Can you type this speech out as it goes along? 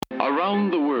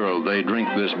Around the world, they drink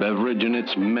this beverage in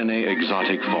its many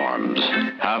exotic forms.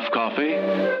 Half coffee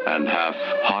and half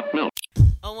hot milk.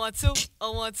 I want to. I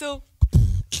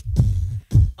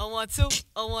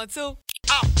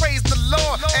praise the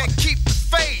Lord and keep the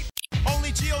faith.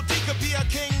 Only G.O.D. could be a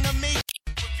king to me.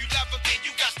 If you love him, then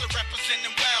you got to represent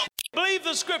him well. Believe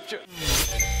the scripture.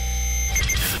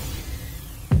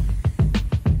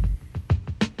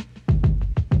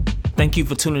 Thank you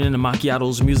for tuning in to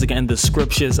Macchiato's Music and the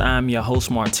Scriptures. I'm your host,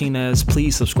 Martinez.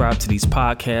 Please subscribe to these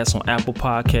podcasts on Apple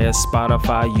Podcasts,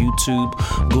 Spotify,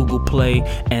 YouTube, Google Play,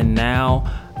 and now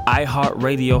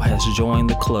iHeartRadio has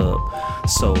joined the club.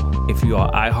 So if you are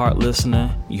an iHeart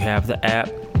listener, you have the app,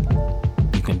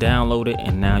 you can download it,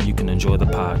 and now you can enjoy the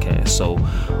podcast. So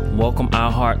welcome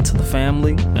iHeart to the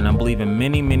family, and I'm believing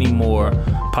many, many more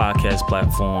podcast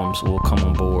platforms will come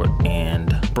on board and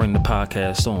bring the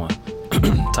podcast on.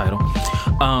 Title.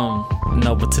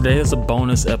 No, but today is a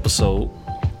bonus episode.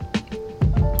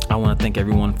 I want to thank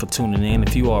everyone for tuning in.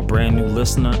 If you are a brand new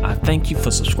listener, I thank you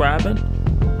for subscribing,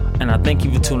 and I thank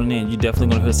you for tuning in. You're definitely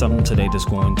going to hear something today that's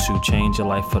going to change your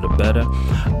life for the better.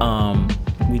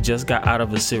 We just got out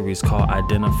of a series called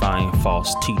Identifying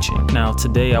False Teaching. Now,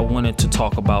 today I wanted to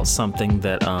talk about something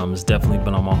that has definitely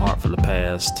been on my heart for the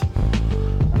past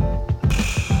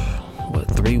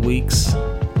 3 weeks,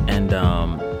 and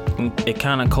it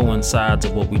kind of coincides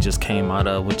with what we just came out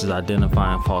of, which is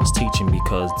identifying false teaching,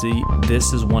 because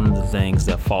this is one of the things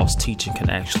that false teaching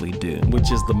can actually do,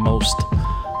 which is the most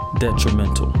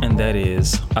detrimental, and that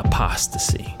is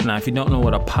apostasy. Now, if you don't know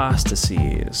what apostasy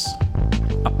is,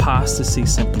 apostasy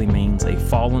simply means a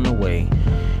falling away,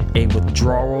 a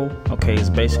withdrawal. Okay, it's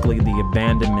basically the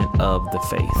abandonment of the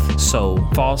faith. So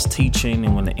false teaching,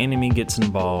 and when the enemy gets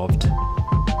involved,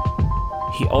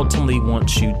 he ultimately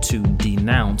wants you to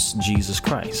denounce Jesus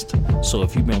Christ. So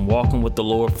if you've been walking with the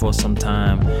Lord for some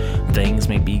time, things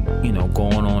may be,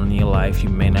 going on in your life. You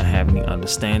may not have any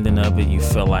understanding of it. You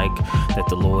feel like that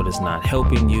the Lord is not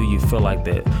helping you. You feel like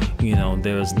that,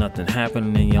 there's nothing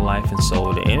happening in your life. And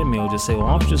so the enemy will just say, well,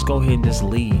 why don't you just go ahead and just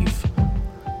leave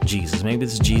Jesus? Maybe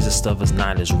this Jesus stuff is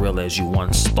not as real as you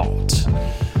once thought.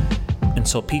 And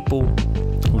so people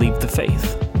leave the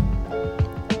faith.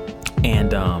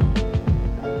 And,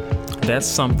 that's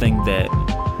something that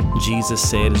Jesus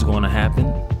said is going to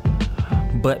happen,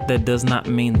 but that does not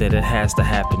mean that it has to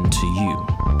happen to you,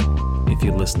 if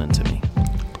you're listening to me.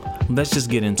 Let's just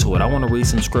get into it. I want to read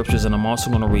some scriptures, and I'm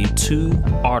also going to read 2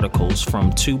 articles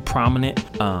from 2 prominent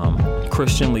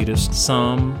Christian leaders.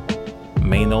 Some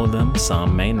may know them,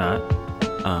 some may not.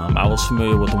 I was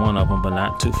familiar with one of them, but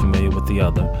not too familiar with the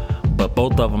other. But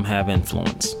both of them have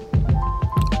influence.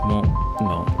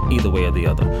 Either way or the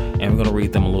other, and we're going to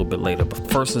read them a little bit later. But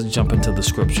first, let's jump into the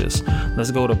scriptures. Let's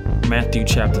go to Matthew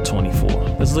chapter 24.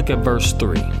 Let's look at verse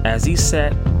 3. As he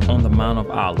sat on the Mount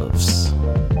of Olives,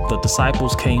 the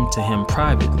disciples came to him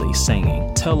privately,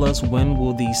 saying, "Tell us, when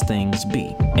will these things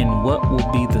be? And what will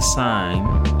be the sign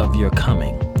of your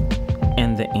coming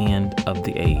and the end of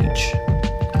the age?"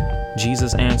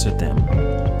 Jesus answered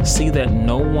them, "See that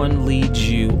no one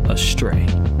leads you astray.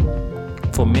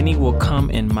 For many will come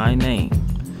in my name,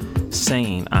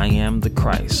 saying, I am the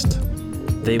Christ.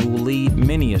 They will lead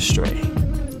many astray.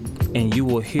 And you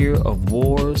will hear of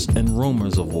wars and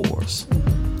rumors of wars.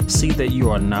 See that you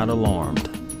are not alarmed,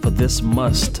 for this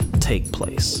must take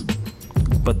place.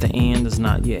 But the end is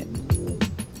not yet.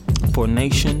 For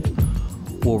nation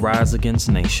will rise against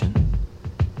nation,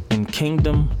 and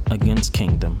kingdom against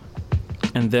kingdom.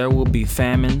 And there will be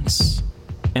famines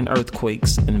and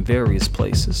earthquakes in various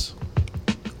places.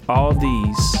 All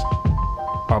these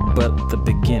are but the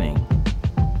beginning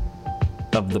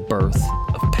of the birth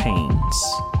of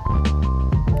pains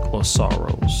or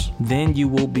sorrows. Then you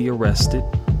will be arrested,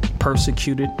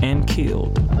 persecuted, and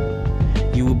killed.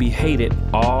 You will be hated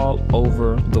all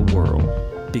over the world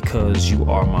because you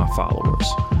are my followers.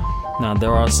 Now,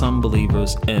 there are some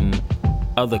believers in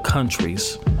other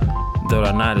countries that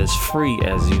are not as free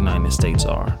as the United States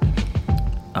are.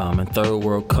 In third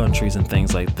world countries and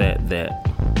things like that,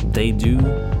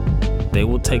 they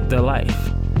will take their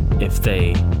life if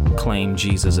they claim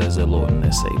Jesus as their Lord and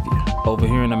their Savior. Over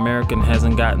here in America, it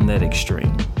hasn't gotten that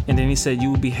extreme. And then he said, you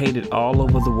will be hated all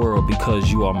over the world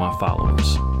because you are my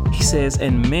followers. He says,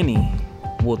 and many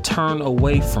will turn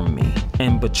away from me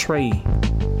and betray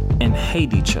and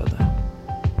hate each other.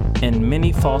 And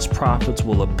many false prophets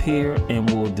will appear and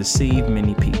will deceive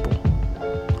many people.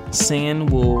 Sin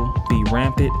will be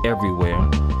rampant everywhere,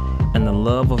 and the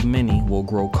love of many will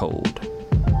grow cold.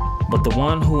 But the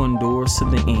one who endures to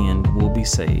the end will be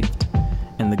saved.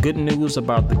 And the good news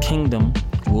about the kingdom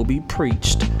will be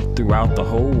preached throughout the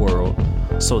whole world,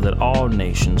 so that all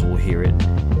nations will hear it,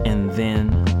 and then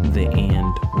the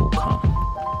end will come.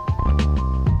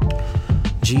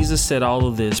 Jesus said all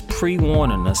of this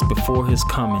pre-warning us before his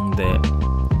coming that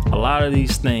a lot of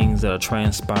these things that are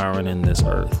transpiring in this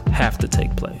earth have to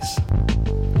take place.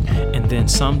 And then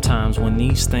sometimes when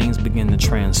these things begin to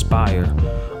transpire,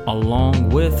 along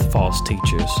with false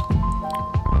teachers,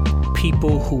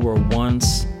 people who were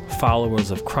once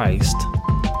followers of Christ,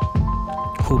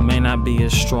 who may not be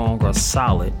as strong or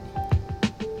solid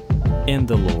in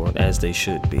the Lord as they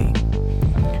should be,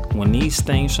 when these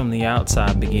things from the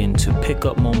outside begin to pick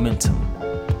up momentum,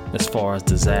 as far as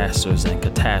disasters and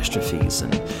catastrophes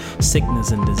and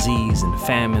sickness and disease and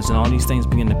famines and all these things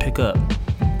begin to pick up,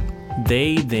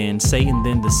 Satan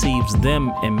then deceives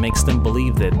them and makes them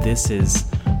believe that this is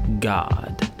God.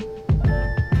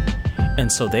 And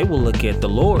so they will look at the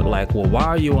Lord like, well, why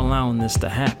are you allowing this to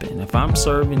happen? If I'm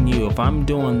serving you, if I'm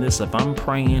doing this, if I'm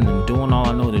praying and doing all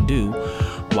I know to do,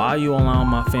 why are you allowing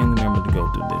my family member to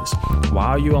go through this? Why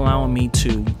are you allowing me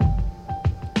to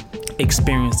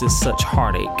experience this such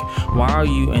heartache? Why are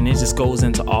you? And it just goes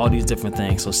into all these different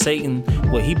things. So Satan,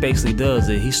 what he basically does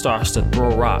is he starts to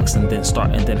throw rocks and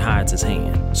then hides his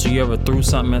hand. So you ever threw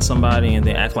something at somebody and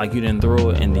they act like you didn't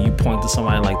throw it, and then you point to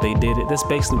somebody like they did it? That's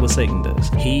basically what Satan does.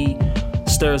 He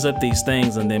stirs up these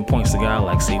things and then points to God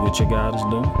like, see what your God is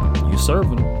doing? You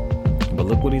serving him. But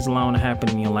look what he's allowing to happen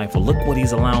in your life, or look what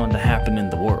he's allowing to happen in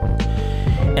the world.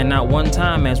 And not one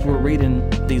time, as we're reading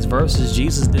these verses,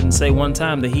 Jesus didn't say one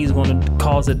time that he's going to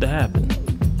cause it to happen.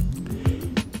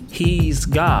 He's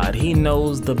God. He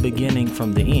knows the beginning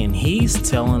from the end. He's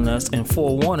telling us and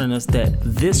forewarning us that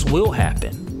this will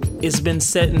happen. It's been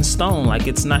set in stone. Like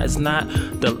it's not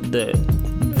the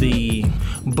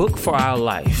book for our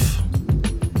life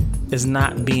is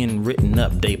not being written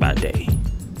up day by day.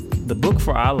 The book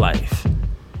for our life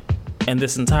and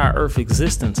this entire earth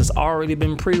existence has already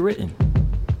been pre-written.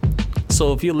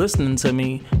 So if you're listening to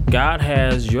me, God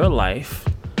has your life.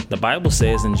 The Bible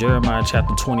says in Jeremiah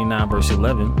chapter 29, verse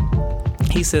 11,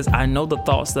 he says, I know the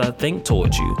thoughts that I think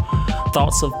towards you,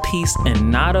 thoughts of peace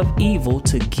and not of evil,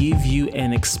 to give you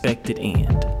an expected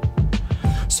end.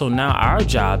 So now our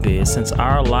job is, since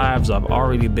our lives have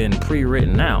already been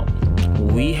pre-written out,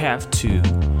 we have to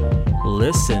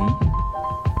listen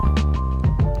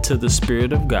to the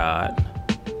Spirit of God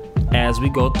as we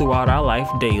go throughout our life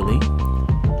daily.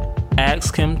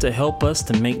 Ask him to help us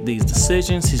to make these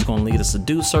decisions. He's going to lead us to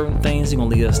do certain things. He's going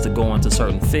to lead us to go into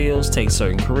certain fields, take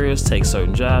certain careers, take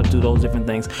certain jobs, do those different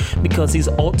things, because he's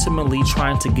ultimately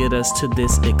trying to get us to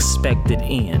this expected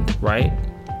end, right?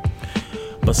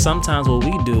 But sometimes what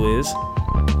we do is,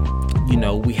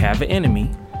 we have an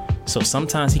enemy. So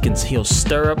sometimes he'll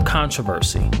stir up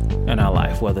controversy in our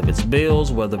life, whether it's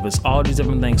bills, whether it's all these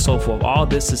different things, so forth. All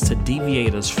this is to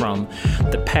deviate us from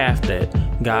the path that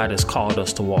God has called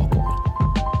us to walk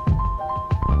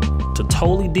on. To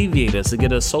totally deviate us, to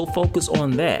get us so focused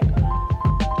on that,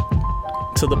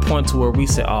 to the point to where we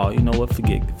say, oh, you know what,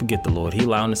 forget the Lord. He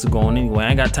allowing us to go on anyway. I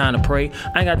ain't got time to pray.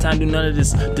 I ain't got time to do none of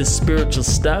this spiritual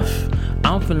stuff.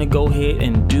 I'm finna go ahead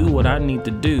and do what I need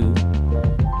to do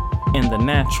in the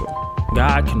natural.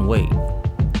 God can wait.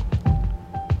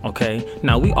 Okay?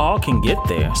 Now, we all can get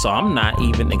there, so I'm not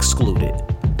even excluded.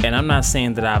 And I'm not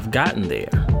saying that I've gotten there.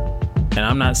 And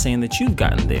I'm not saying that you've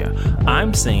gotten there.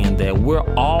 I'm saying that we're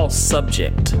all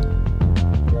subject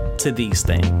to these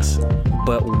things.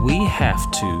 But we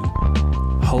have to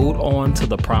hold on to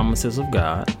the promises of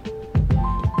God.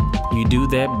 You do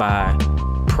that by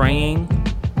praying,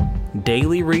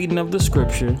 daily reading of the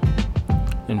scripture,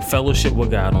 and fellowship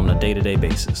with God on a day-to-day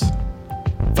basis.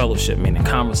 Fellowship meaning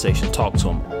conversation, talk to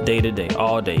him day to day,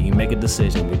 all day. You make a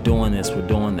decision. We're doing this, we're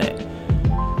doing that.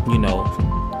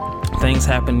 Things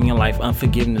happen in your life.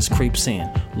 Unforgiveness creeps in.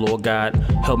 Lord God,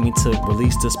 help me to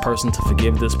release this person, to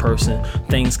forgive this person.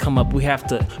 Things come up. We have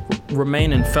to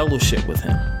remain in fellowship with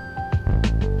him.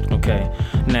 Okay.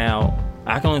 Now,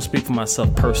 I can only speak for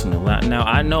myself personally. Now,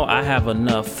 I know I have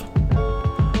enough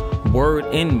word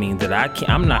in me that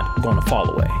I'm not going to fall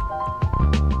away.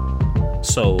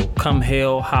 So come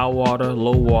hell, high water,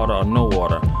 low water, or no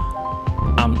water,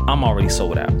 I'm already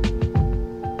sold out.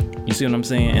 You see what I'm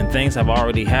saying? And things have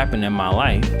already happened in my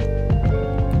life,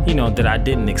 that I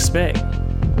didn't expect.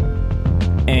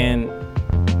 And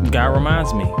God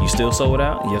reminds me, you still sold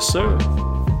out? Yes, sir.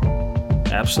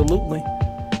 Absolutely.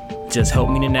 Just help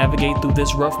me to navigate through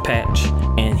this rough patch.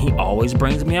 And he always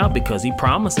brings me out because he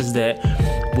promises that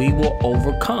we will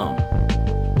overcome.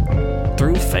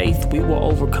 Through faith, we will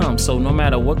overcome. So no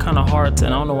matter what kind of hearts,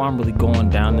 and I don't know why I'm really going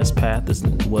down this path. This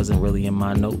wasn't really in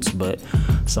my notes, but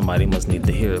somebody must need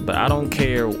to hear it. But I don't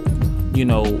care,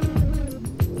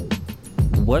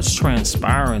 what's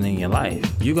transpiring in your life,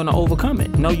 you're going to overcome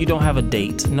it. No, you don't have a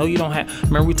date. No, you don't have.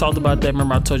 Remember we talked about that?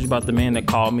 Remember I told you about the man that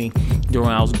called me during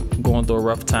I was going through a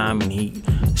rough time, and he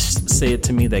said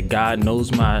to me that God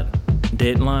knows my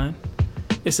deadline?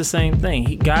 It's the same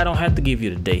thing. God don't have to give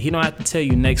you the date. He don't have to tell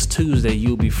you next Tuesday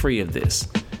you'll be free of this.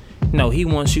 No, he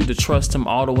wants you to trust him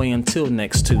all the way until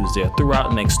next Tuesday or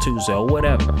throughout next Tuesday or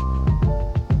whatever.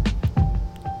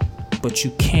 But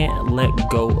you can't let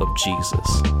go of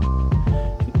Jesus.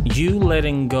 You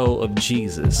letting go of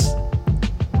Jesus,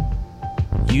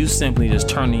 you simply just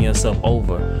turning yourself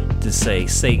over to say,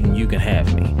 Satan, you can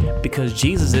have me. Because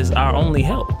Jesus is our only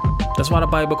help. That's why the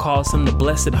Bible calls him the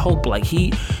blessed hope. Like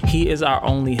he is our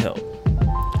only help.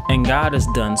 And God has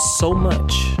done so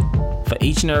much for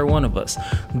each and every one of us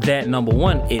that, number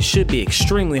one, it should be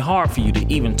extremely hard for you to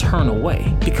even turn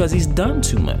away because he's done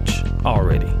too much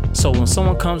already. So when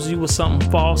someone comes to you with something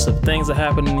false, if things are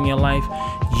happening in your life,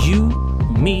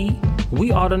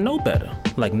 we ought to know better.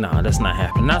 Like, nah, that's not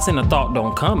happening. Not saying the thought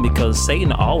don't come, because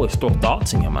Satan always throw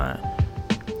thoughts in your mind.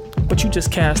 But you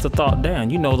just cast the thought down.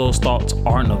 You know those thoughts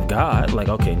aren't of God. Like,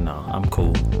 okay, nah, I'm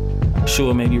cool. Sure,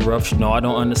 it may be rough. No, I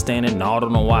don't understand it. No, I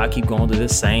don't know why I keep going through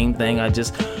this same thing.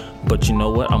 But you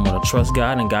know what? I'm going to trust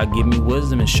God, and God give me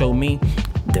wisdom and show me,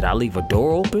 did I leave a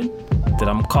door open? That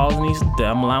I'm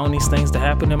allowing these things to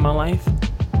happen in my life?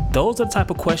 Those are the type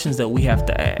of questions that we have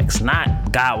to ask.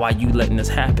 Not, God, why you letting this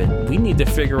happen? We need to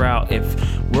figure out if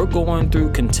we're going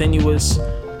through continuous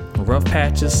rough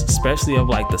patches, especially of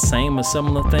like the same or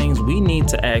similar things. We need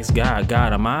to ask God, do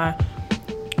I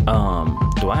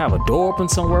have a door open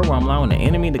somewhere where I'm allowing the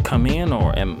enemy to come in,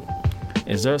 or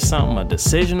is there a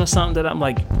decision or something that I'm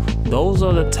like? Those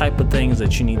are the type of things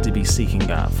that you need to be seeking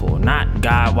God for. Not,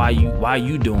 God, why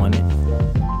you doing it?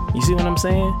 You see what I'm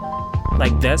saying?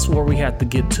 Like, that's where we have to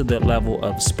get to that level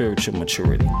of spiritual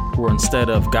maturity, where instead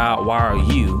of God, why are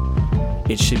you?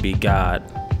 It should be, God,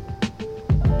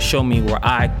 show me where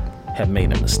I have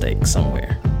made a mistake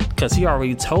somewhere. Because he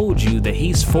already told you that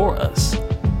he's for us.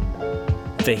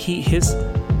 That his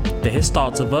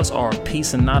thoughts of us are of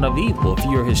peace and not of evil if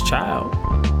you're his child.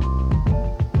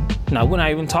 Now, we're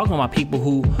not even talking about people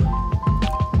who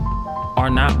are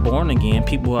not born again,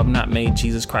 people who have not made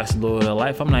Jesus Christ the Lord of their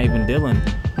life. I'm not even dealing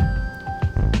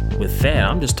with that.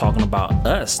 I'm just talking about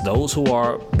us, those who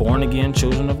are born again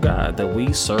children of God, that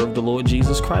we serve the Lord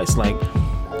Jesus Christ. Like,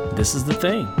 this is the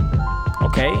thing,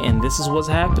 okay? And this is what's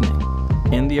happening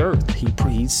in the earth.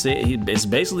 He said it's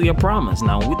basically a promise.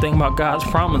 Now, when we think about God's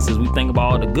promises, we think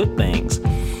about all the good things.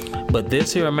 But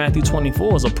this here in Matthew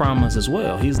 24 is a promise as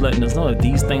well. He's letting us know that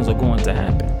these things are going to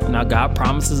happen. Now, God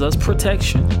promises us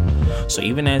protection. So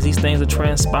even as these things are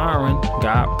transpiring,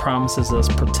 God promises us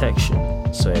protection.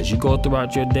 So as you go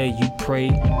throughout your day, you pray,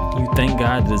 you thank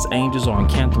God that his angels are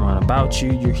encamped around about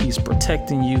you. He's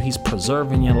protecting you. He's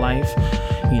preserving your life.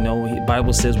 You know, the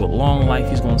Bible says with long life,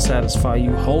 he's going to satisfy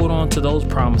you. Hold on to those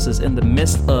promises in the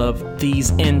midst of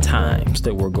these end times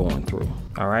that we're going through.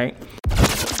 All right.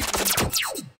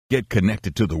 Get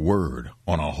connected to the word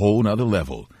on a whole nother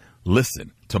level.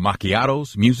 Listen to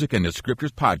Macchiato's Music and the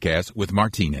Scriptures podcast with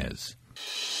Martinez.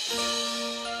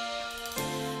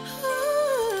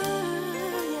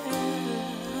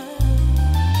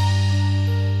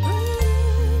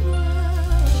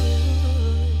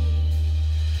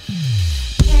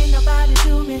 Can't nobody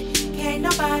do me, can't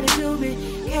nobody do me,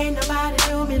 can't nobody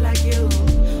do me like you.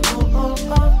 Oh, oh,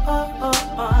 oh, oh, oh,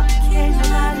 oh. Can't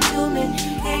nobody do me,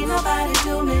 can't nobody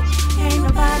do me, can't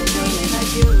nobody do me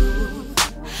like you.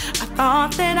 I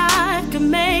thought that I could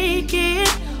make it.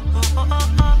 Oh,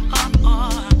 oh, oh, oh,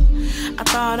 oh. I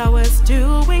thought I was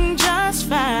doing just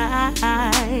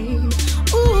fine.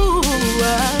 Ooh,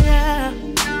 yeah.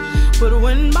 But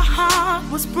when my heart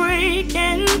was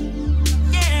breaking,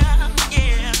 yeah,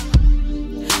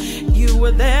 you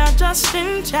were there just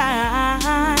in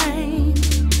time.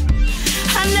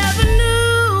 I never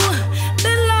knew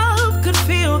that love could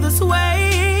feel this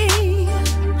way.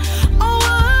 Oh,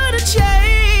 what a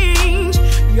change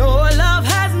your love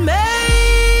has made.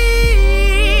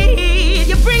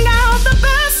 You bring out the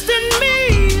best in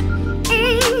me,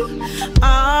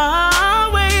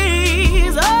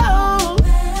 always. Oh,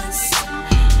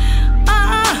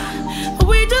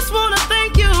 we just want to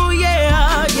thank you,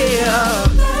 yeah, yeah.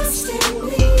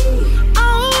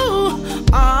 Oh,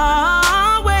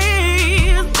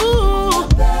 always, ooh.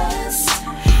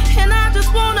 And I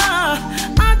just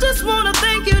wanna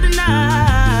thank you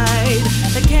tonight.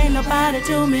 There can't nobody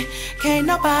do me, can't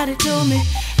nobody do me,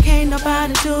 can't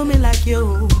nobody do me like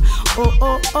you. Oh,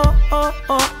 oh, oh, oh,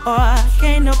 oh, oh.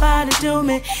 Can't nobody do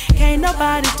me, can't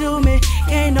nobody do me,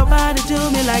 can't nobody do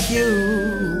me like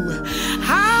you.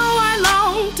 How I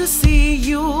long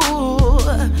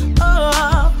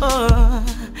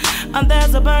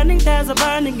There's a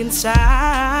burning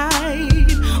inside.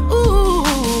 Ooh,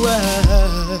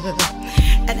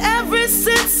 and ever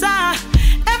since I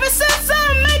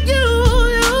met you,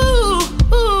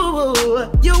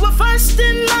 you were first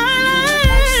in my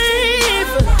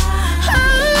life.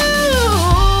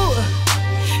 Oh,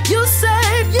 you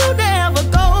said you never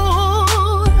go.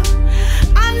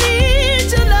 I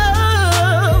need your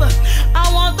love.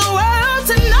 I want the world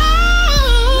to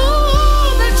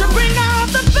know that you bring out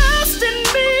the best in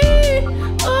me.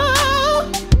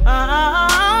 Oh,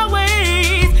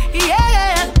 always,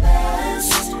 yeah.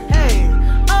 Hey,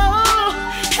 oh,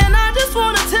 and I just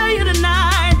want to tell you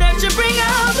tonight that you bring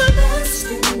out the best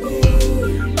in me.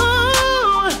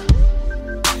 Oh,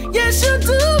 yes you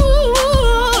do.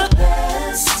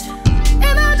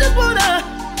 And I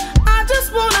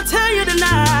just wanna tell you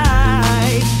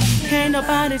tonight, can't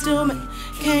nobody do me,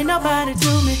 can't nobody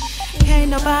do me, can't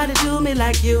nobody do me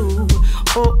like you.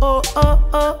 Oh, oh, oh,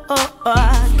 oh, oh,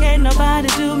 oh. Can't nobody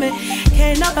do me,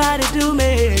 can't nobody do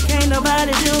me, can't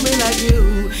nobody do me like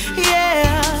you.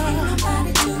 Yeah.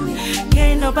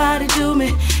 Can't nobody do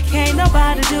me, can't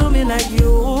nobody do me like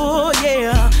you.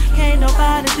 Yeah. Can't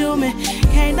nobody do me,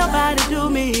 can't nobody do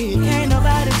me, can't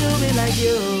nobody do me like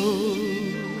you.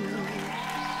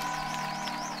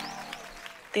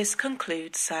 This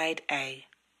concludes Side A.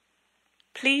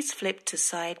 Please flip to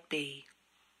Side B.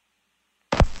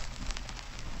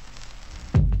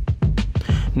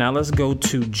 Now let's go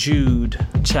to Jude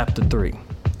chapter 3.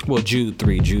 Well, Jude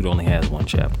 3. Jude only has one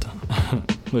chapter.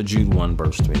 But Jude 1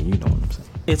 verse 3. You know what I'm saying.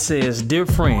 It says, "Dear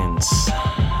friends,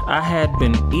 I had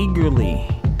been eagerly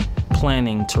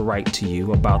planning to write to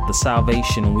you about the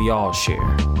salvation we all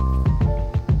share.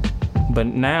 But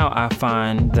now I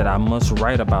find that I must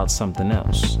write about something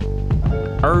else,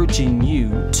 urging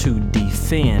you to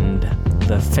defend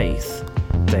the faith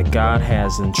that God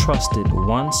has entrusted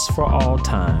once for all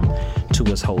time to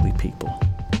his holy people."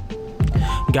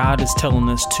 God is telling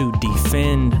us to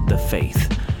defend the faith.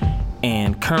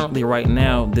 And currently right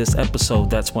now, this episode,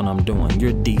 that's what I'm doing.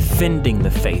 You're defending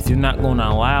the faith. You're not going to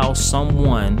allow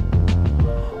someone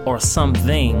or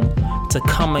something to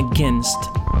come against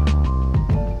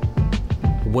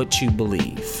what you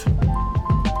believe.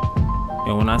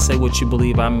 And when I say what you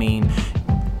believe, I mean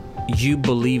you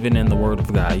believing in the word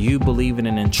of God. You believing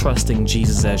in and trusting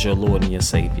Jesus as your Lord and your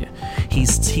Savior.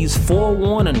 He's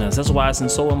forewarning us. That's why it's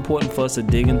so important for us to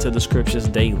dig into the scriptures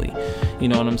daily. You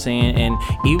know what I'm saying? And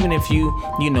even if you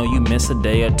miss a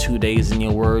day or 2 days in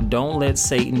your word, don't let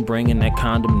Satan bring in that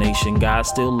condemnation. God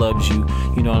still loves you.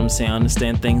 You know what I'm saying? I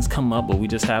understand things come up, but we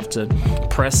just have to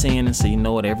press in and say, you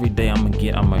know what, every day I'm gonna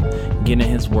get in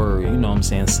his word, you know what I'm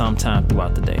saying, sometime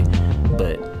throughout the day.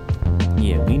 But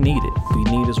yeah, we need it. We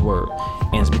need his word.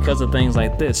 And it's because of things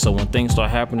like this. So when things start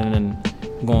happening and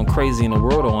going crazy in the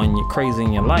world or crazy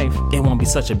in your life, it won't be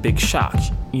such a big shock.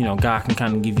 You know, God can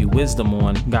kind of give you wisdom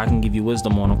on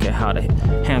okay, how to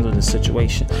handle the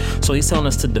situation. So he's telling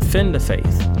us to defend the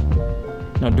faith.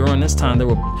 Now during this time there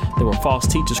were false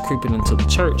teachers creeping into the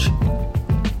church,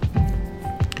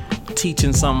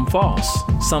 teaching something false,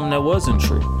 something that wasn't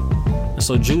true. And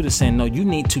so Jude is saying, no, you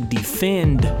need to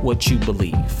defend what you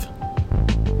believe.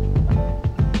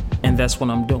 And that's what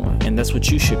I'm doing. And that's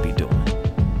what you should be doing.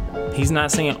 He's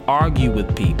not saying argue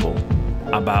with people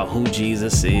about who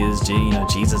Jesus is.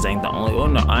 Jesus ain't the only. Oh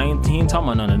no, he ain't talking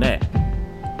about none of that.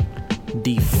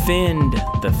 Defend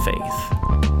the faith.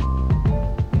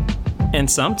 And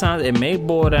sometimes it may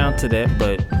boil down to that,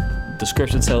 but the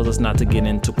scripture tells us not to get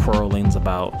into quarrelings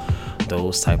about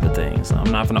those type of things.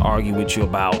 I'm not going to argue with you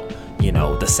about,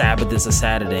 the Sabbath is a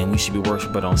Saturday and we should be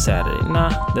worshiping on Saturday.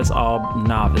 Nah, that's all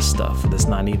novice stuff. That's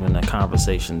not even a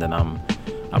conversation that I'm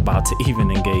about to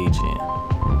even engage in.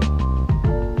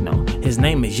 His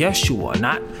name is Yeshua,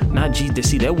 not Jesus.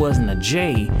 See, there wasn't a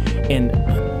J. And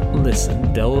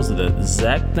listen, those are the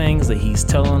exact things that he's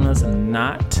telling us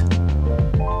not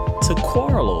to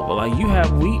quarrel over. Like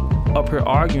we up here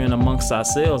arguing amongst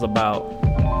ourselves about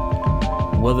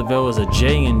whether there was a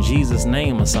J in Jesus'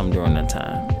 name or something during that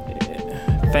time.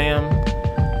 Fam,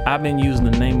 I've been using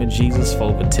the name of Jesus for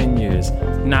over 10 years.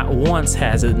 Not once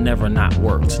has it never not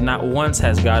worked. Not once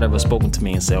has God ever spoken to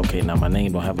me and said, okay, now my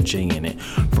name don't have a J in it.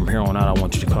 From here on out, I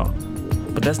want you to call.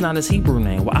 But that's not his Hebrew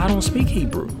name. Well, I don't speak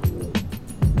Hebrew.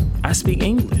 I speak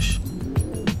English.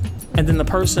 And then the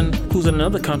person who's in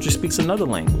another country speaks another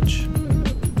language.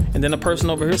 And then the person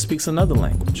over here speaks another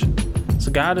language.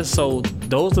 So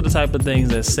those are the type of things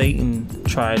that Satan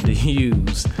tried to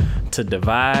use to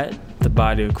divide the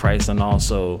body of Christ and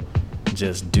also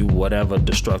just do whatever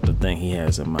destructive thing he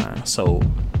has in mind. So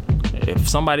if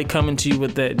somebody coming to you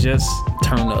with that, just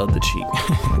turn the other cheek.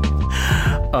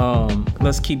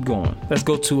 Let's keep going. Let's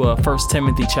go to 1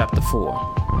 Timothy chapter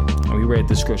 4. We read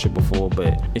this scripture before,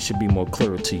 but it should be more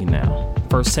clear to you now.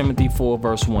 1 Timothy 4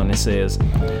 verse 1, it says,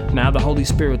 "Now the Holy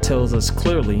Spirit tells us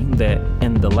clearly that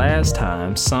in the last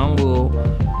time some will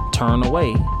turn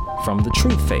away from the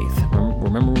true faith."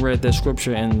 Remember we read that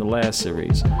scripture in the last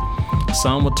series.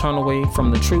 Some will turn away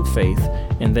from the true faith,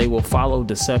 and they will follow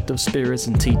deceptive spirits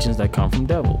and teachings that come from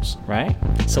devils, right?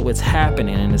 So it's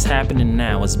happening, and it's happening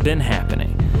now. It's been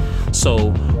happening.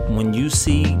 So when you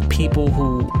see people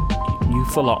who you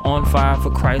feel are on fire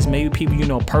for Christ, maybe people you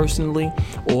know personally,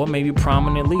 or maybe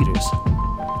prominent leaders,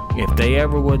 if they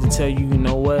ever were to tell you, you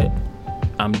know what,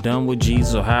 I'm done with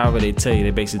Jesus, or however they tell you,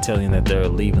 they're basically telling you that they're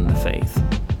leaving the faith.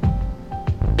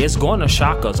 It's going to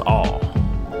shock us all,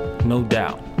 no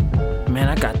doubt. Man,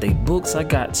 I got their books,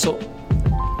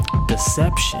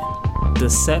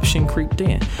 deception creeped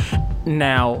in.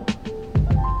 Now,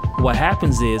 what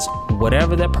happens is,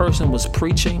 whatever that person was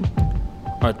preaching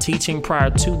or teaching prior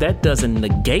to, that doesn't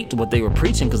negate what they were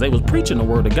preaching, because they was preaching the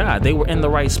word of God. They were in the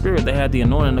right spirit. They had the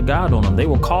anointing of God on them. They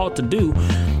were called to do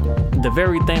the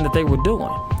very thing that they were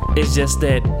doing. It's just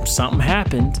that something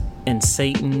happened, and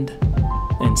Satan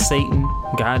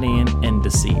got in and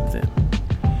deceived them.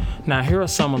 Now, here are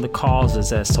some of the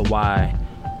causes as to why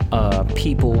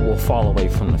people will fall away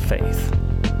from the faith.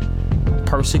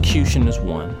 Persecution is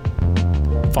one.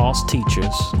 False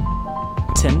teachers,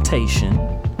 temptation,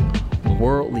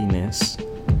 worldliness,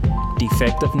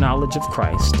 defective knowledge of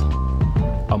Christ,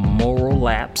 a moral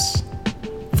lapse,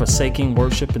 forsaking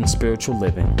worship and spiritual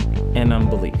living, and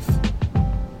unbelief.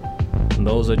 And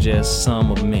those are just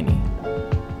some of many.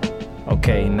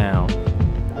 Okay, now,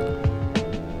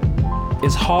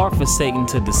 it's hard for Satan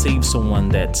to deceive someone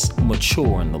that's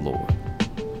mature in the Lord.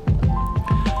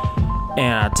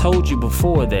 And I told you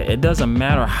before that it doesn't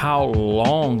matter how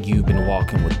long you've been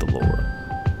walking with the Lord,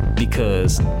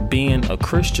 because being a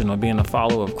Christian or being a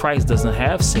follower of Christ doesn't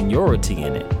have seniority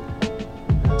in it.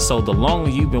 So the longer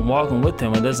you've been walking with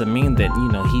him, it doesn't mean that,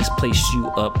 he's placed you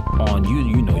up on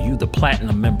you the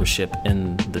platinum membership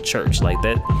in the church. Like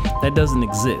that doesn't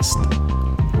exist.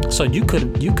 So you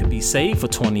could be saved for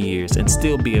 20 years and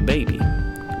still be a baby,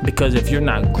 because if you're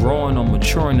not growing or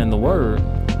maturing in the word,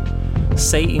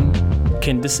 Satan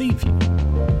can deceive you.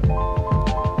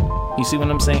 You see what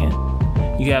I'm saying?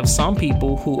 You have some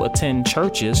people who attend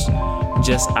churches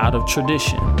just out of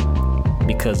tradition,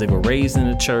 because they were raised in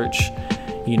the church.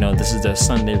 This is their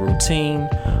Sunday routine,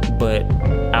 but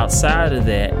outside of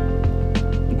that,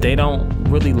 they don't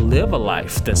really live a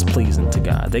life that's pleasing to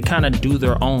God. They kind of do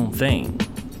their own thing.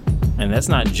 And that's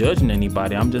not judging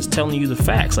anybody. I'm just telling you the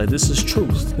facts. Like, this is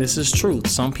truth. This is truth.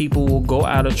 Some people will go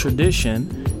out of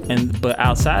tradition, but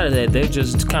outside of that, they're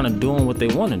just kind of doing what they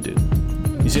want to do.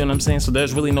 You see what I'm saying? So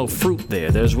there's really no fruit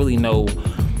there. There's really no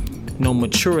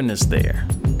matureness there.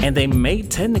 And they may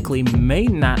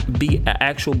not be an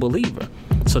actual believer.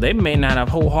 So they may not have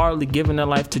wholeheartedly given their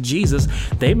life to Jesus.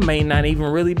 They may not even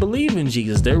really believe in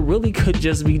Jesus. They really could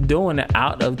just be doing it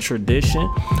out of tradition,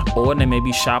 or they may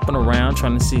be shopping around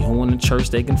trying to see who in the church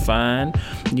they can find,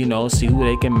 see who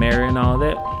they can marry and all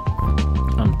that.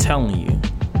 I'm telling you,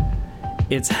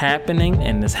 it's happening,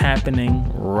 and it's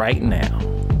happening right now.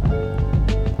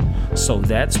 So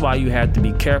that's why you have to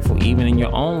be careful, even in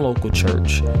your own local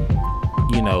church.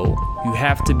 You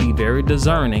have to be very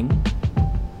discerning,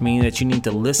 meaning that you need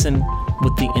to listen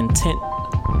with the intent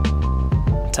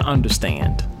to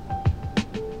understand.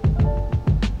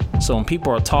 So when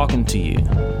people are talking to you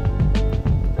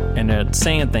and they're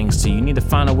saying things to you, you need to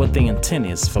find out what the intent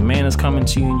is. If a man is coming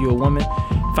to you and you're a woman,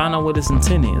 find out what his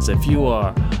intent is. If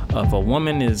a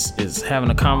woman is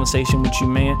having a conversation with you,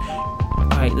 man,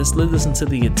 all right, let's listen to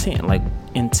the intent. Like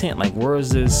where is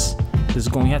this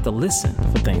going? You have to listen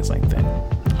for things like that.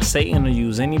 Satan will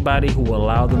use anybody who will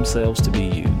allow themselves to be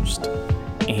used.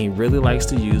 And he really likes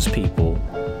to use people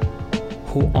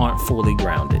who aren't fully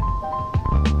grounded.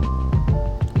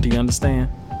 Do you understand?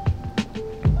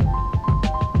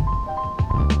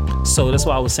 So that's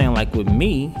why I was saying, like with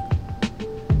me,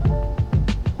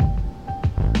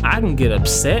 I can get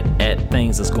upset at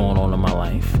things that's going on in my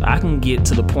life. I can get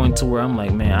to the point to where I'm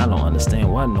like, man, I don't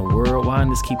understand. Why in the world? Why does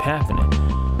this keep happening?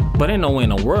 But ain't no way in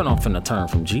the world I'm finna turn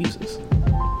from Jesus.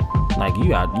 Like,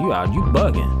 you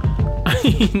bugging.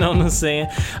 You know what I'm saying?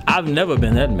 I've never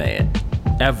been that mad,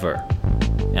 ever.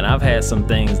 And I've had some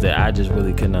things that I just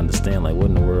really couldn't understand, like what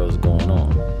in the world is going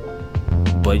on.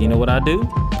 But you know what I do?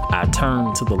 I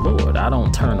turn to the Lord. I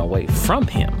don't turn away from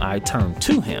him. I turn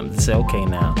to him to say, okay,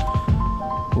 now,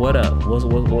 what up? What's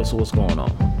going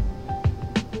on?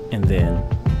 And then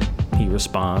he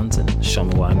responds and show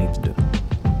me what I need to do.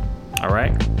 All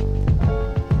right?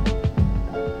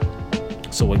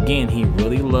 So again, he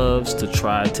really loves to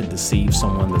try to deceive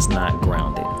someone that's not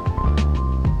grounded.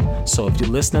 So if you're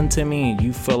listening to me and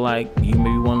you feel like you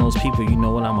may be one of those people, you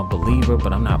know what, I'm a believer,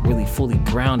 but I'm not really fully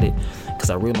grounded because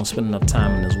I really don't spend enough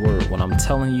time in this word. What I'm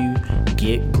telling you,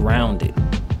 get grounded.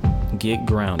 Get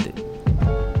grounded.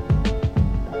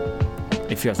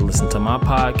 If you have to listen to my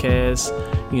podcast,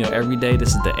 you know, every day,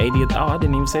 this is the 80th. Oh, I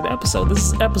didn't even say the episode. This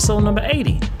is episode number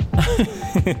 80.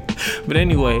 But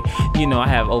anyway, you know, I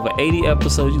have over 80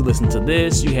 episodes. You listen to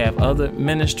this. You have other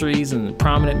ministries and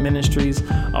prominent ministries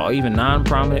or even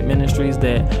non-prominent ministries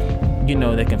that, you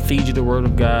know, that can feed you the word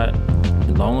of God.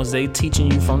 As long as they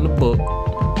teaching you from the book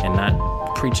and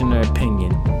not preaching their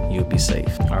opinion, you'll be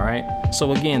safe. All right.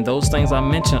 So again, those things I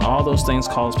mentioned, all those things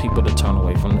cause people to turn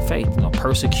away from the faith. You know,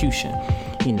 persecution,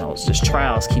 you know, it's just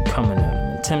trials keep coming at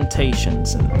them, and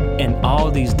temptations and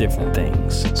all these different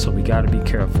things. So we got to be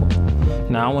careful.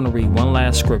 Now I want to read one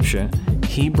last scripture,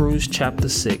 Hebrews chapter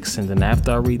 6. And then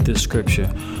after I read this scripture,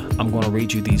 I'm going to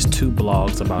read you these two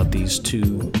blogs about these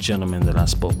two gentlemen that I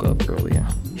spoke of earlier.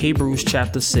 Hebrews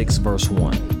chapter 6, verse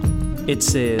 1. It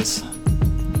says,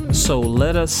 "So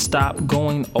let us stop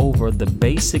going over the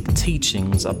basic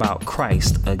teachings about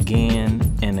Christ again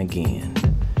and again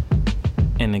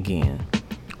and again.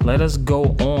 Let us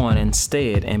go on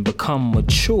instead and become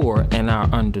mature in our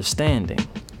understanding.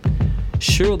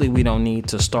 Surely we don't need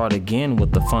to start again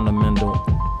with the fundamental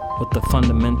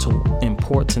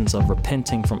importance of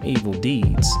repenting from evil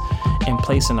deeds and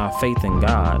placing our faith in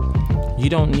God. You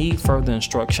don't need further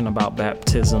instruction about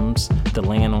baptisms, the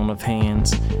laying on of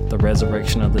hands, the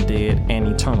resurrection of the dead, and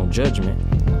eternal judgment.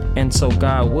 And so,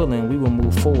 God willing, we will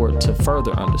move forward to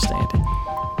further understanding."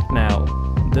 Now,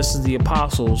 this is the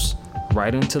apostles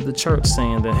writing to the church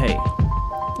saying that, hey,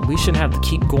 we shouldn't have to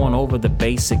keep going over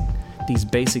these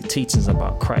basic teachings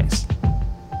about Christ.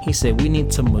 He said we need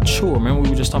to mature. Remember we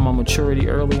were just talking about maturity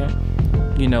earlier?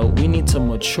 You know, we need to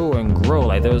mature and grow.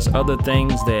 Like there was other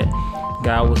things that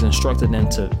God was instructing them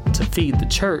to feed the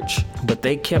church, but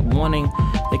they kept,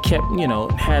 you know,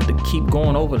 had to keep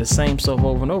going over the same stuff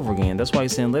over and over again. That's why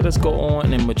he's saying, let us go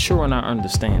on and mature in our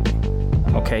understanding.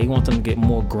 Okay, he wants them to get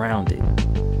more grounded.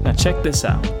 Now check this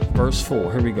out. Verse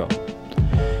 4, here we go.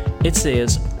 It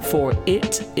says, "For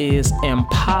it is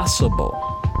impossible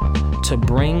to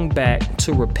bring back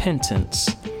to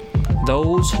repentance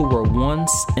those who were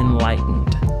once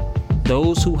enlightened,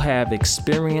 those who have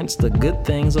experienced the good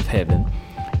things of heaven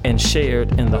and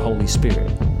shared in the Holy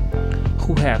Spirit,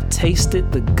 who have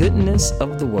tasted the goodness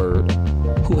of the word,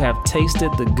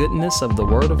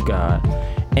 of God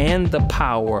and the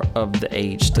power of the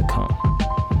age to come,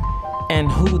 and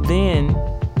who then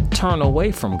turn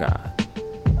away from God.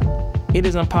 It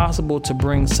is impossible to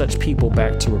bring such people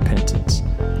back to repentance.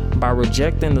 By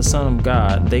rejecting the Son of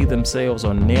God, they themselves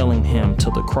are nailing him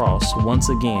to the cross once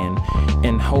again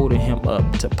and holding him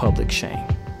up to public shame."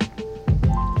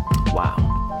 Wow.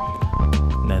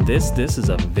 Now this is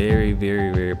a very,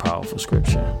 very, very powerful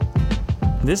scripture.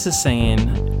 This is saying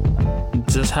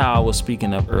just how I was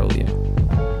speaking of earlier.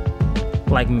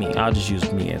 Like me, I'll just use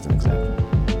me as an example.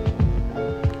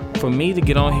 For me to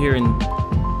get on here and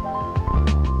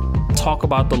talk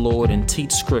about the Lord and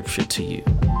teach scripture to you,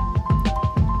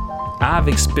 I've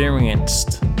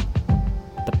experienced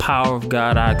the power of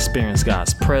God. I experienced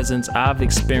God's presence. I've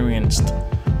experienced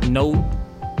no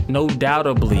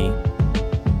doubtably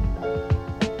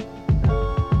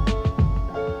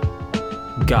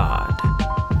God.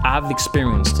 I've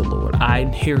experienced the Lord. I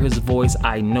hear his voice.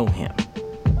 I know him.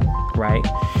 Right?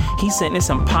 He's saying it's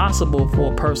impossible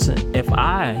for a person, if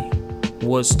I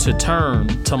was to turn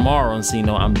tomorrow and say,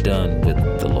 no, I'm done with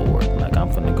the Lord. Like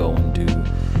I'm gonna go and do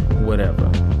whatever.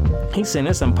 He's saying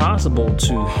it's impossible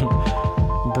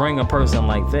to bring a person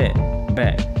like that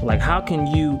back. Like how can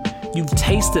you've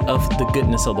tasted of the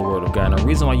goodness of the word of God. And the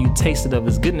reason why you tasted of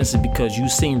his goodness is because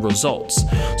you've seen results.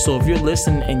 So if you're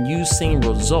listening and you've seen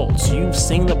results, you've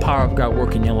seen the power of God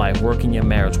work in your life, work in your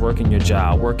marriage, work in your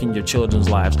job, work in your children's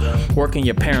lives, work in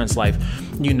your parents' life.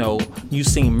 You know, you've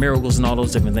seen miracles and all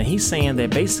those different things. He's saying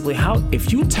that basically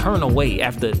if you turn away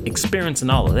after experiencing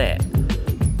all of that,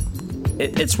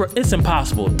 it's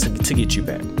impossible to get you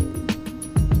back.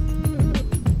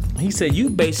 He said you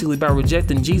basically, by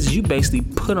rejecting Jesus, you basically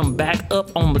put him back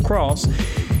up on the cross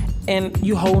and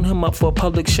you hold him up for a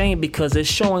public shame, because it's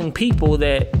showing people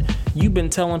that you've been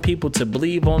telling people to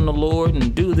believe on the Lord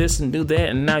and do this and do that,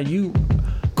 and now you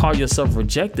call yourself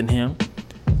rejecting him.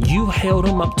 You held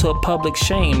him up to a public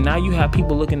shame. Now you have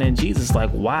people looking at Jesus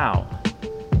like, wow,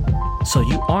 so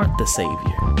you aren't the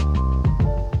Savior.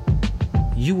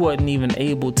 You wasn't even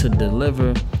able to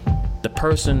deliver the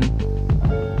person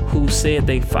who said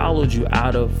they followed you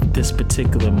out of this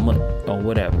particular month or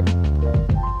whatever.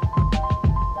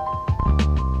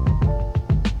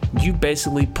 You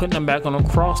basically putting him back on a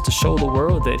cross to show the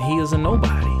world that he is a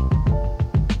nobody,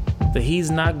 that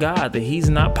he's not God, that he's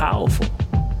not powerful.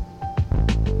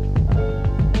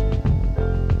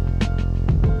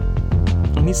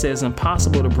 And he says it's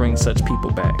impossible to bring such people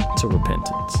back to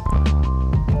repentance.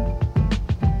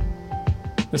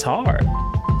 It's hard.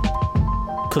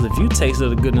 Because if you tasted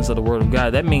the goodness of the word of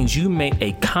God, that means you made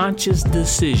a conscious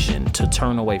decision to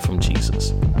turn away from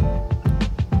Jesus.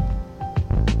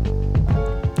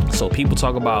 So people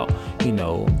talk about,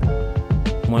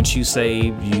 once you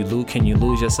save, can you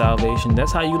lose your salvation?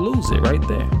 That's how you lose it right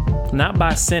there. Not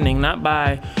by sinning, not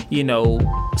by,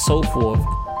 so forth,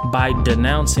 by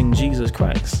denouncing Jesus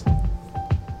Christ.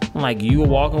 Like you were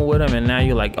walking with him and now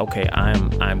you're like, okay, I'm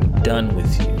done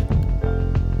with you.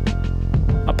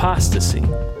 Apostasy.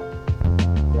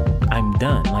 I'm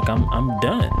done. Like I'm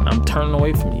done. I'm turning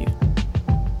away from you.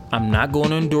 I'm not going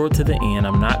to endure to the end.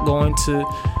 I'm not going to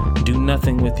do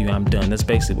nothing with you. I'm done. That's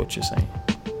basically what you're saying.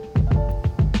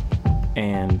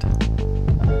 And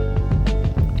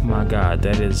my God,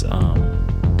 that is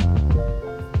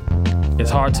it's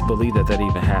hard to believe that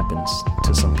even happens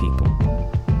to some people.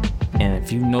 And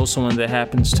if you know someone that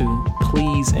happens to,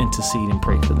 please intercede and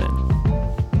pray for them.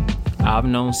 I've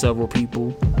known several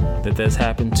people that's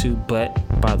happened to, but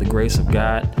by the grace of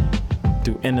God,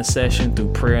 through intercession,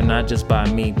 through prayer, not just by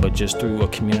me, but just through a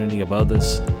community of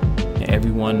others, and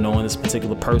everyone knowing this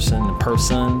particular person and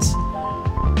persons,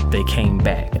 they came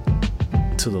back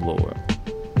to the Lord.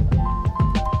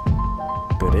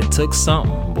 But it took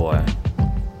something, boy.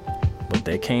 But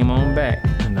they came on back,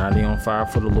 and now they're on fire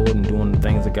for the Lord and doing the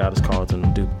things that God has called them to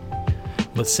do.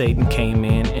 But Satan came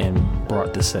in and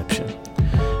brought deception.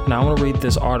 Now I want to read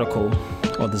this article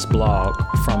or this blog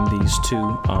from these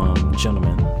two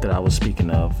gentlemen that I was speaking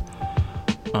of.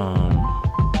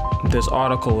 This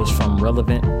article is from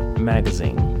Relevant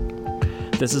Magazine.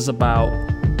 This is about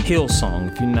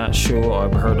Hillsong. If you're not sure or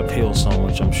have heard of Hillsong,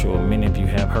 which I'm sure many of you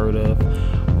have heard of,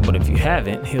 but if you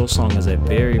haven't, Hillsong is a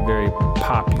very, very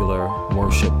popular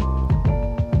worship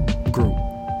group.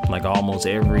 Like almost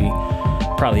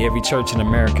probably every church in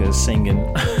America is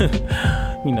singing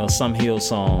some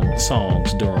Hillsong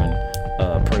songs during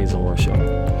praise and worship.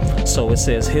 So it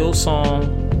says Hillsong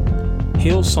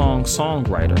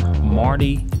songwriter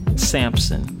Marty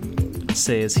Sampson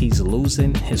says he's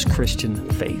losing his Christian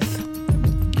faith.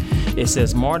 It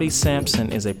says Marty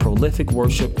Sampson is a prolific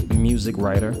worship music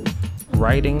writer,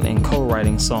 writing and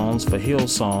co-writing songs for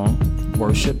Hillsong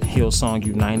Worship, Hillsong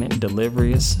United,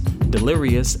 Delirious,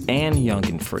 and Young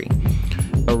and Free.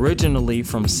 Originally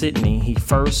from Sydney, he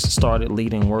first started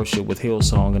leading worship with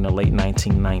Hillsong in the late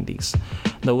 1990s,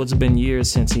 though it's been years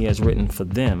since he has written for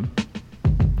them.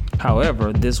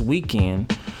 However, this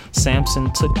weekend,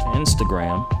 Sampson took to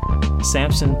Instagram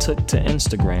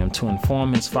to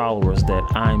inform his followers that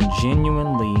I'm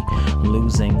genuinely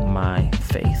losing my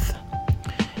faith.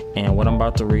 And what I'm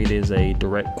about to read is a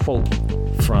direct quote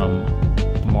from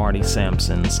Marty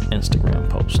Sampson's Instagram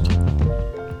post.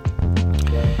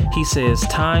 He says,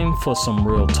 "Time for some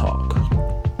real talk.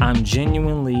 I'm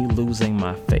genuinely losing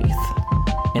my faith,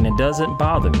 and it doesn't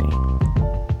bother me.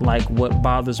 Like what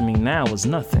bothers me now is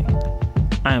nothing.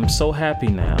 I am so happy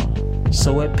now,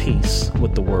 so at peace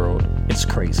with the world, it's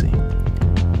crazy.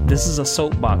 This is a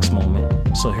soapbox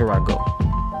moment, so here I go.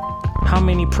 How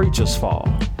many preachers fall? ?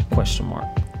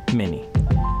 Many.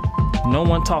 No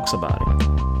one talks about it.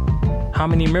 How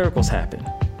many miracles happen?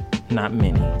 Not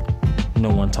many. No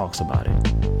one talks about it.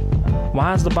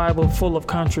 Why is the Bible full of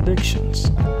contradictions?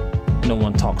 No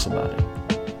one talks about it.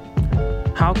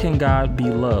 How can God be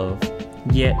love,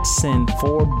 yet send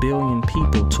 4 billion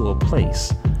people to a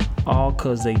place, all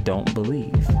because they don't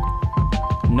believe?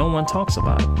 No one talks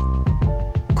about it.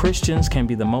 Christians can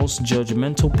be the most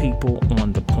judgmental people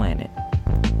on the planet.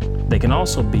 They can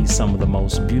also be some of the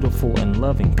most beautiful and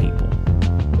loving people,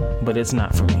 but it's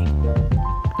not for me.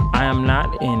 I am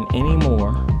not in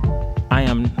anymore.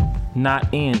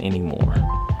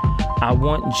 I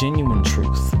want genuine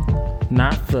truth,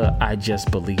 not the I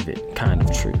just believe it kind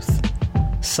of truth.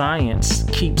 Science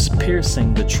keeps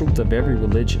piercing the truth of every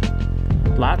religion.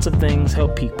 Lots of things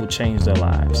help people change their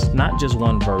lives, not just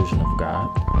one version of God.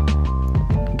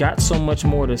 Got so much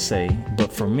more to say,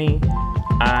 but for me,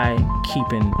 I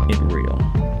keeping it real.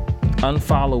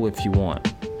 Unfollow if you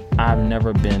want. I've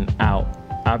never been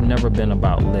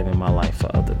about living my life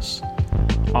for others.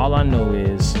 All I know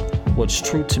is what's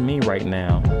true to me right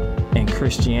now, and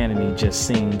Christianity just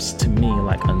seems to me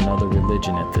like another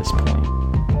religion at this point.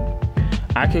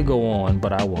 I could go on,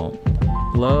 but I won't.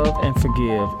 Love and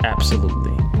forgive,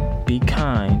 absolutely. Be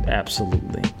kind,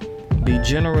 absolutely. Be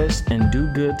generous and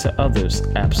do good to others,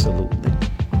 absolutely.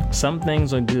 Some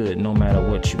things are good no matter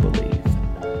what you believe.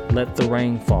 Let the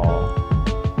rain fall.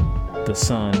 The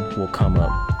sun will come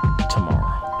up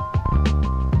tomorrow.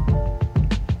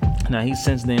 Now, he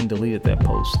since then deleted that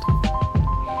post.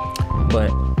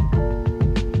 But,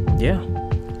 yeah.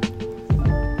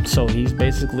 So he's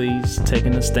basically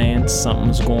taking a stance.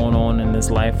 Something's going on in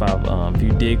his life. If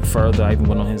you dig further, I even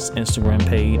went on his Instagram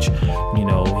page. You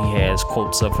know, he has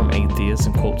quotes up from atheists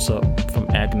and quotes up from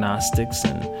agnostics.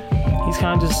 And he's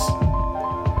kind of just,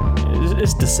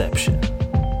 it's deception.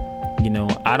 You know,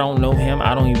 I don't know him.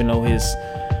 I don't even know his,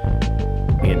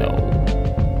 you know,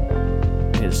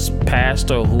 his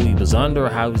pastor, or who he was under, or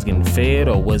how he was getting fed,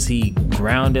 or was he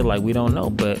grounded? Like, we don't know.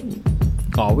 But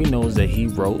all we know is that he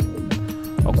wrote,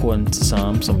 according to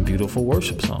some beautiful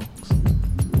worship songs.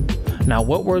 Now,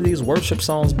 what were these worship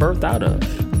songs birthed out of?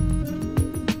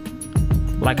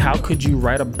 Like, how could you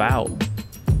write about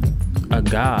a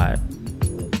God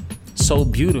so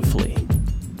beautifully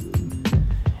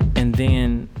and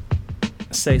then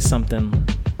say something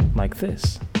like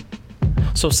this?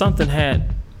 So something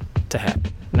had to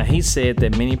happen. Now, he said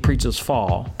that many preachers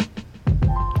fall.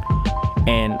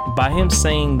 And by him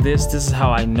saying this is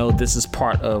how I know this is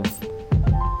part of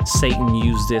Satan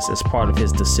used this as part of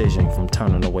his decision from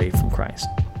turning away from Christ.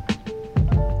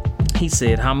 He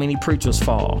said, how many preachers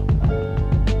fall?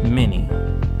 Many.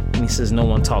 And he says no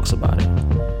one talks about it.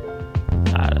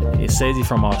 It says he's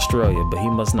from Australia, but he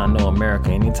must not know America.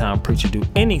 Anytime a preacher do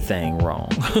anything wrong,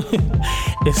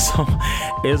 it's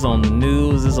on the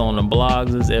news, it's on the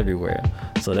blogs, it's everywhere.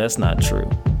 So that's not true.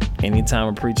 Anytime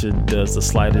a preacher does the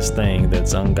slightest thing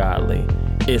that's ungodly,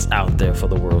 it's out there for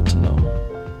the world to know.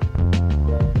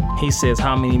 He says,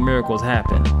 how many miracles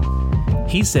happen?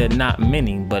 He said not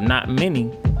many, but not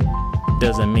many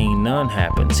doesn't mean none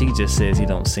happens. He just says he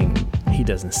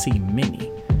doesn't see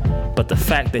many. But the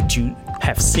fact that you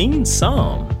have seen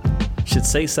some should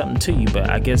say something to you. But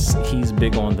I guess he's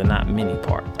big on the not many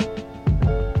part.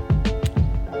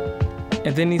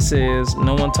 And then he says,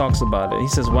 no one talks about it. He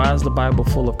says, why is the Bible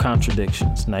full of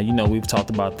contradictions? Now, you know, we've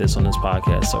talked about this on this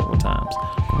podcast several times.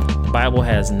 The Bible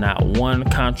has not one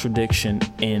contradiction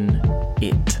in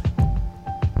it.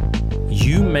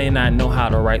 You may not know how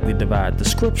to rightly divide the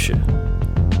scripture.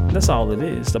 That's all it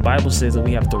is. The Bible says that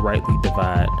we have to rightly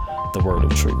divide the word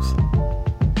of truth.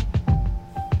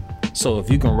 So if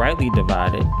you can rightly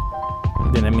divide it,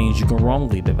 then that means you can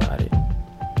wrongly divide it.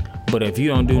 But if you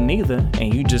don't do neither,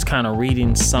 and you just kind of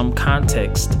reading some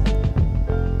context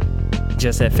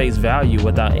just at face value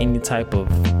without any type of,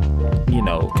 you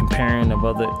know, comparing of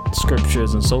other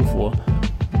scriptures and so forth,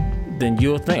 then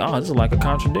you'll think, oh, this is like a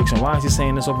contradiction. Why is he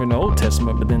saying this over in the Old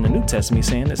Testament, but then the New Testament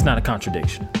he's saying it's not a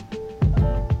contradiction?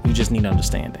 You just need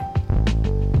understanding.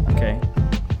 Okay?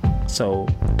 So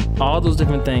all those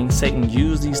different things, Satan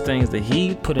used these things that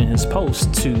he put in his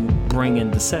post to bring in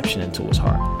deception into his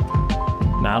heart.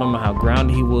 Now, I don't know how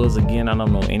grounded he was. Again, I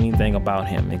don't know anything about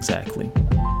him exactly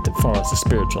as far as the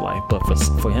spiritual life. But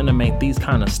for him to make these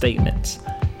kind of statements,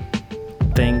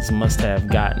 things must have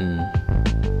gotten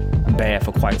bad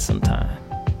for quite some time.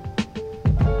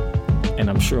 And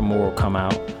I'm sure more will come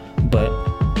out. But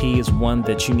he is one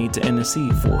that you need to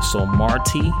intercede for. So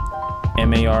Marty,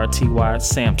 M-A-R-T-Y,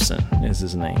 Sampson is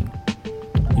his name.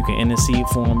 You can intercede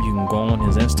for him. You can go on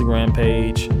his Instagram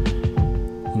page.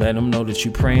 Let him know that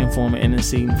you're praying for him and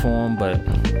interceding for him, but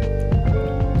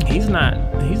he's not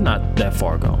that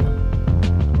far gone.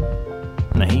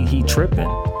 Now he tripping,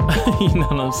 you know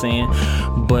what I'm saying?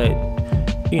 But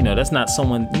you know, that's not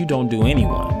someone you don't do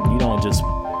anyone. You don't just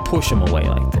push him away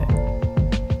like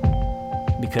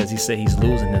that. Because he said he's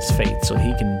losing his faith so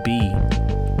he can be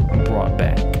brought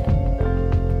back.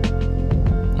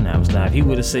 Now if he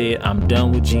would have said, I'm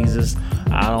done with Jesus,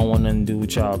 I don't want nothing to do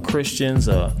with y'all Christians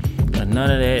or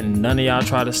none of that, and none of y'all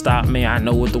try to stop me. I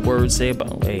know what the word said,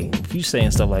 but hey, if you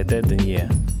saying stuff like that, then yeah,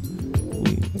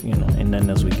 ain't nothing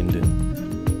else we can do.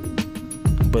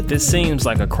 But this seems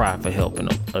like a cry for help in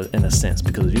a sense,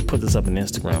 because if you put this up in an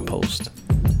Instagram post,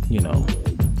 you know,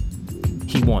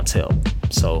 he wants help.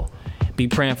 So be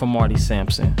praying for Marty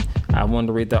Sampson. I wanted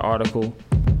to read that article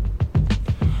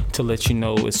to let you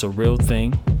know it's a real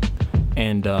thing,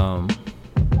 and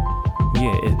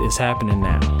it's happening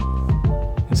now.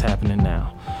 It's happening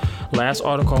now. Last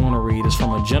article I want to read is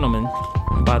from a gentleman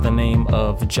by the name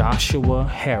of Joshua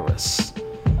Harris.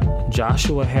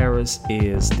 Joshua Harris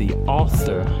is the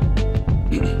author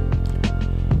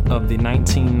of the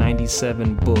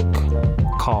 1997 book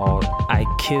called I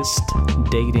Kissed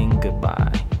Dating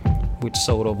Goodbye. which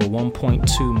sold over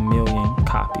 1.2 million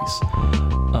copies.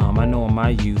 I know in my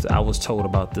youth, I was told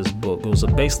about this book. It was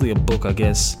basically a book, I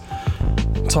guess,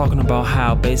 talking about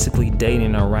how basically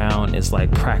dating around is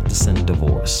like practicing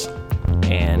divorce.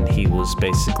 And he was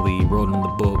basically wrote in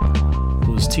the book,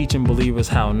 who was teaching believers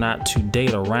how not to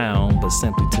date around, but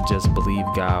simply to just believe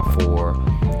God for,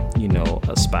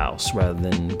 a spouse rather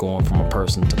than going from a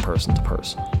person to person to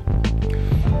person.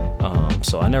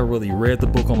 So I never really read the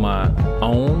book on my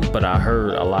own, but I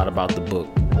heard a lot about the book,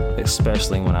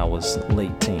 especially when I was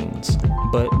late teens.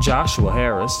 But Joshua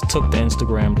Harris took to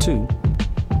Instagram too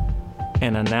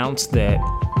and announced that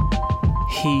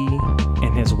he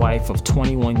and his wife of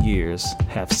 21 years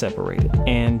have separated.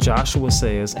 And Joshua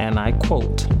says, and I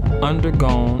quote,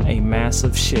 "Undergone a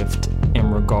massive shift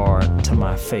in regard to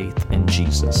my faith in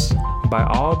Jesus. By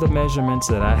all the measurements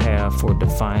that I have for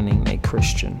defining a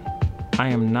Christian, I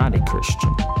am not a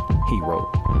Christian," he wrote.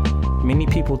 "Many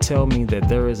people tell me that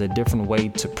there is a different way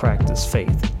to practice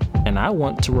faith, and I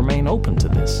want to remain open to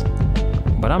this.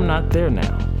 But I'm not there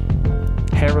now."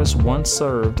 Harris once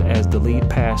served as the lead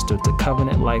pastor to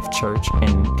Covenant Life Church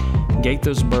in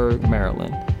Gaithersburg,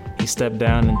 Maryland. He stepped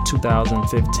down in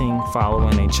 2015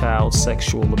 following a child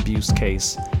sexual abuse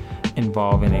case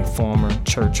involving a former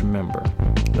church member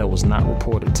that was not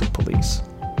reported to police.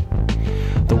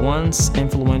 The once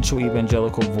influential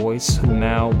evangelical voice, who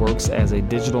now works as a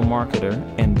digital marketer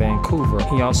in Vancouver,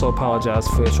 he also apologized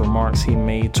for his remarks he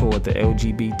made toward the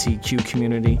LGBTQ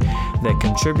community that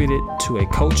contributed to a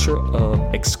culture of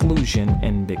exclusion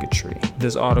and bigotry.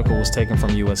 This article was taken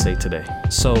from USA Today.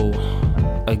 So,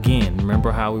 again,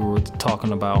 remember how we were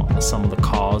talking about some of the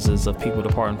causes of people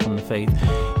departing from the faith?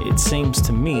 It seems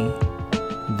to me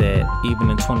that even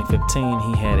in 2015,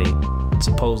 he had a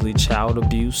supposedly child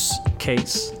abuse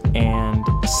case and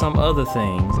some other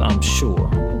things, I'm sure,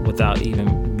 without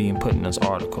even being put in this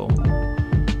article.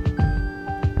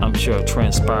 I'm sure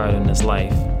transpired in his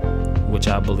life, which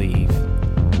I believe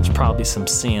is probably some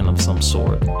sin of some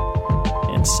sort.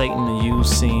 And Satan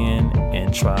used sin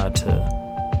and tried to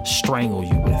strangle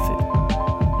you with it.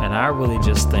 And I really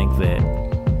just think that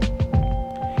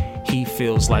he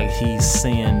feels like he's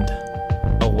sinned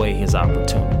away his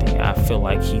opportunity. I feel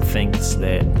like he thinks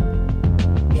that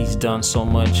he's done so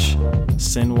much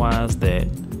sin-wise that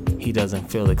he doesn't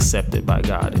feel accepted by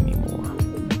God anymore.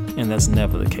 And that's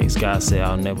never the case. God said,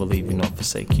 "I'll never leave you nor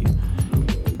forsake you."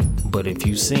 But if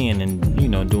you sin and,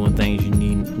 doing things you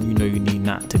need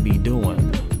not to be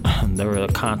doing, there are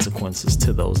consequences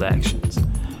to those actions.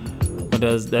 But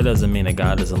that doesn't mean that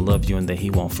God doesn't love you and that he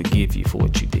won't forgive you for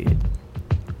what you did.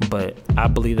 But I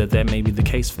believe that may be the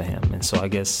case for him. And so I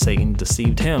guess Satan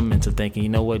deceived him into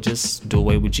thinking, just do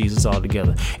away with Jesus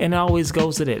altogether. And it always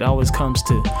goes to that. It always comes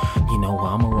to, I'm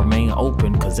going to remain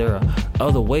open because there are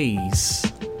other ways,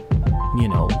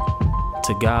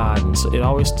 to God. And so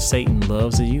Satan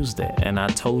loves to use that. And I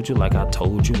told you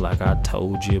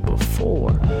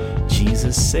before,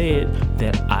 Jesus said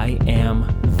that I am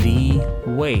the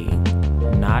way,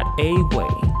 not a way.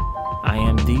 I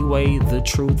am the way, the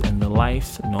truth, and the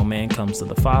life. No man comes to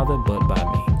the Father but by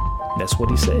me. That's what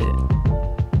he said.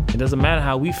 It doesn't matter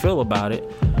how we feel about it.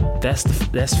 That's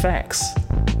facts.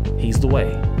 He's the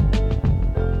way.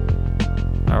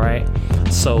 All right?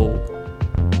 So,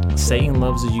 Satan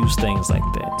loves to use things like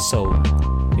that. So,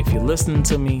 if you're listening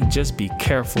to me, just be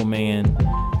careful, man.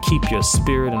 Keep your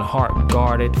spirit and heart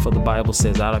guarded, for the Bible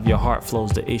says out of your heart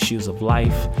flows the issues of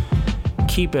life.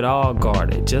 Keep it all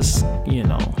guarded. Just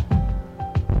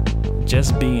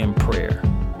be in prayer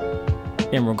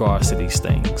in regards to these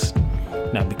things.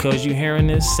 Now, because you're hearing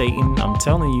this, Satan, I'm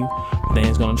telling you,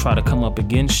 things going to try to come up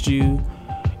against you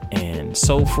and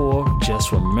so forth.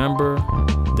 Just remember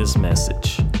this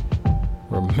message.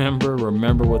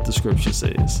 Remember what the scripture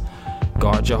says.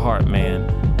 Guard your heart, man.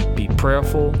 Be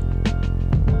prayerful.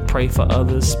 Pray for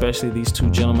others, especially these two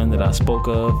gentlemen that I spoke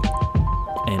of.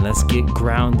 And let's get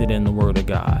grounded in the word of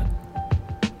God,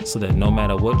 so that no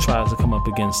matter what tries to come up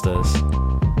against us,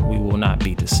 we will not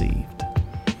be deceived.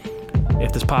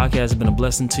 If this podcast has been a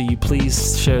blessing to you,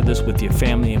 please share this with your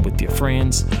family and with your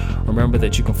friends. Remember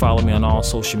that you can follow me on all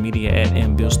social media at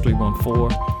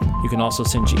mbills314. You can also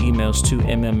send your emails to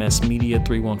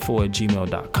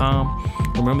mmsmedia314@gmail.com.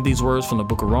 Remember these words from the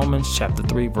book of Romans, chapter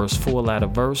 3, verse 4, latter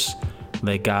verse.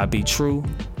 Let God be true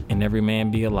and every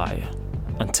man be a liar.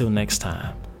 Until next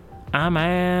time, I'm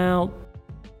out.